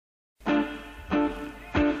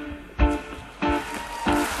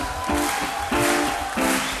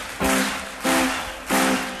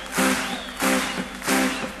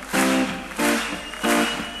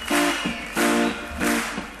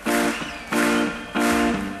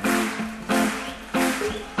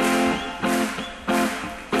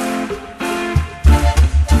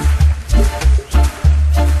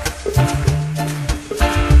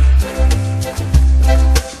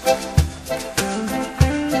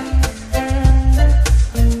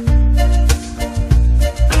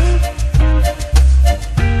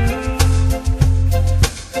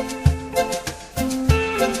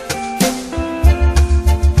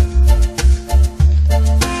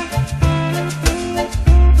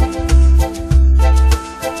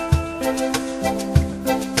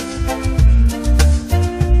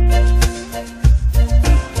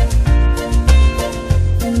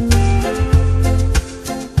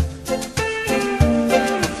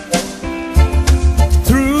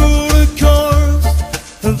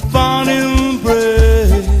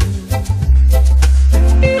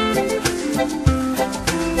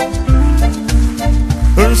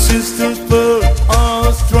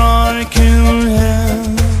striking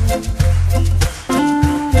hand.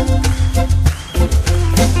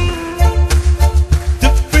 The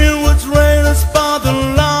field was raised by the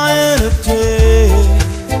light of day.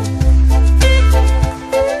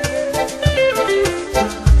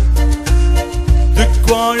 The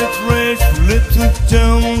quiet rays lifted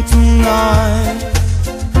down tonight.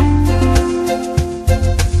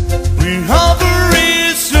 We have a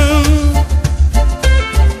reason,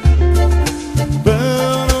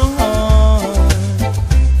 better hide.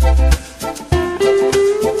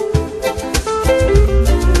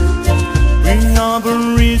 We have a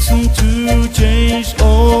reason to change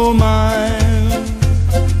our mind.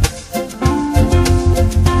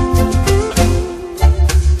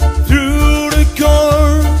 Through the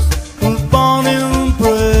course of burning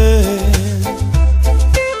bread,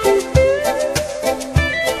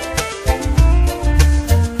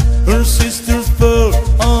 her sisters felt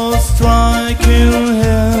a striking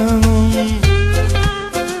hand.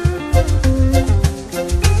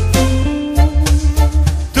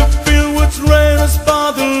 The field was raised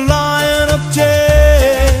by the light of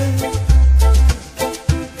day.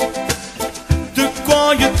 The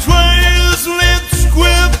quiet trails lit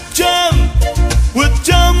swift jump with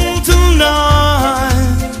jump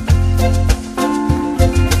tonight.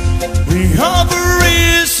 We have a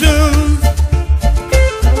reason,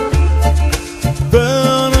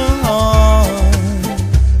 better hide.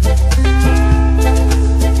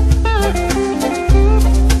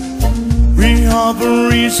 We have a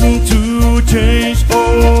reason to change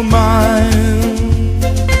our mind.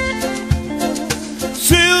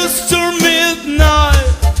 Sister midnight,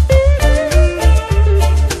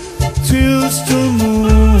 sister moon,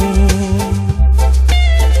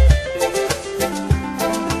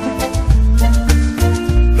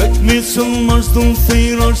 let me some much don't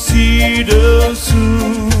feel or see the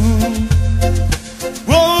soon.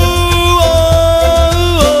 Whoa, whoa, whoa.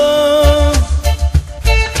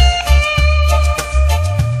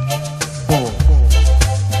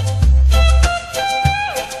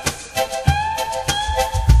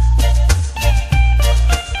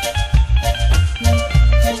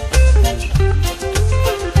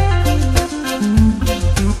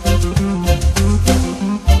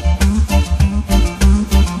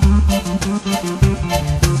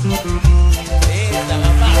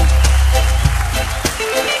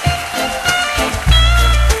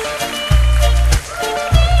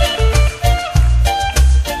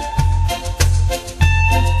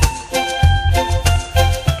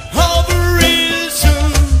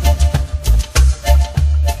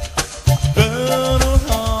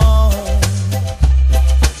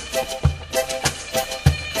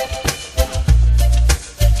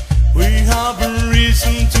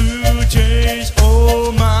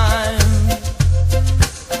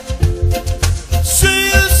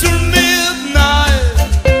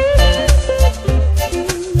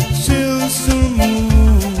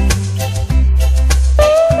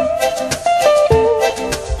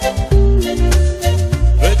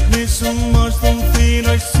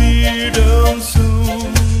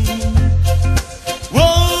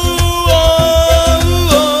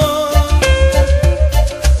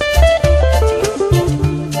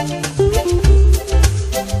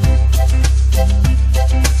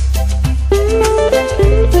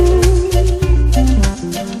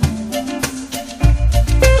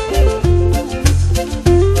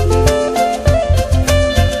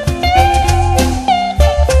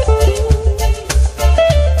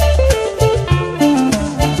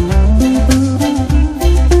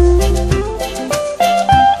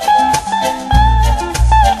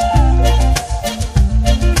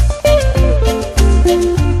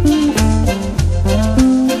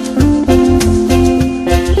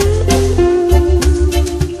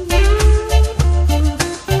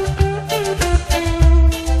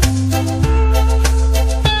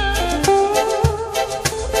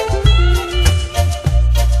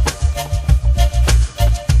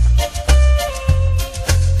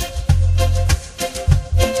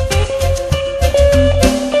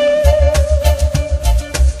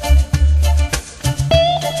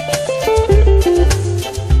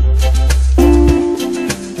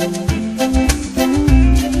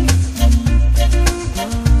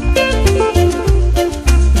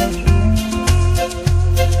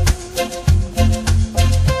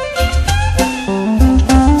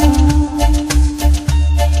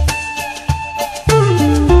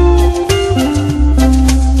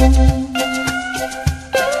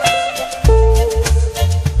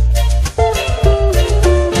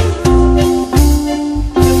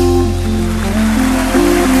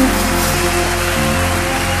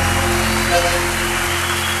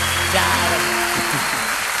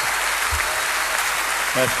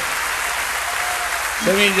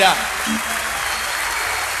 Semilla.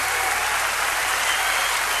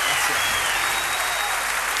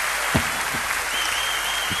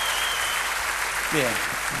 Bien.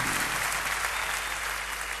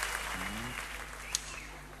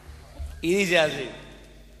 Y dice así.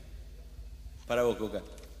 Para vos, Coca.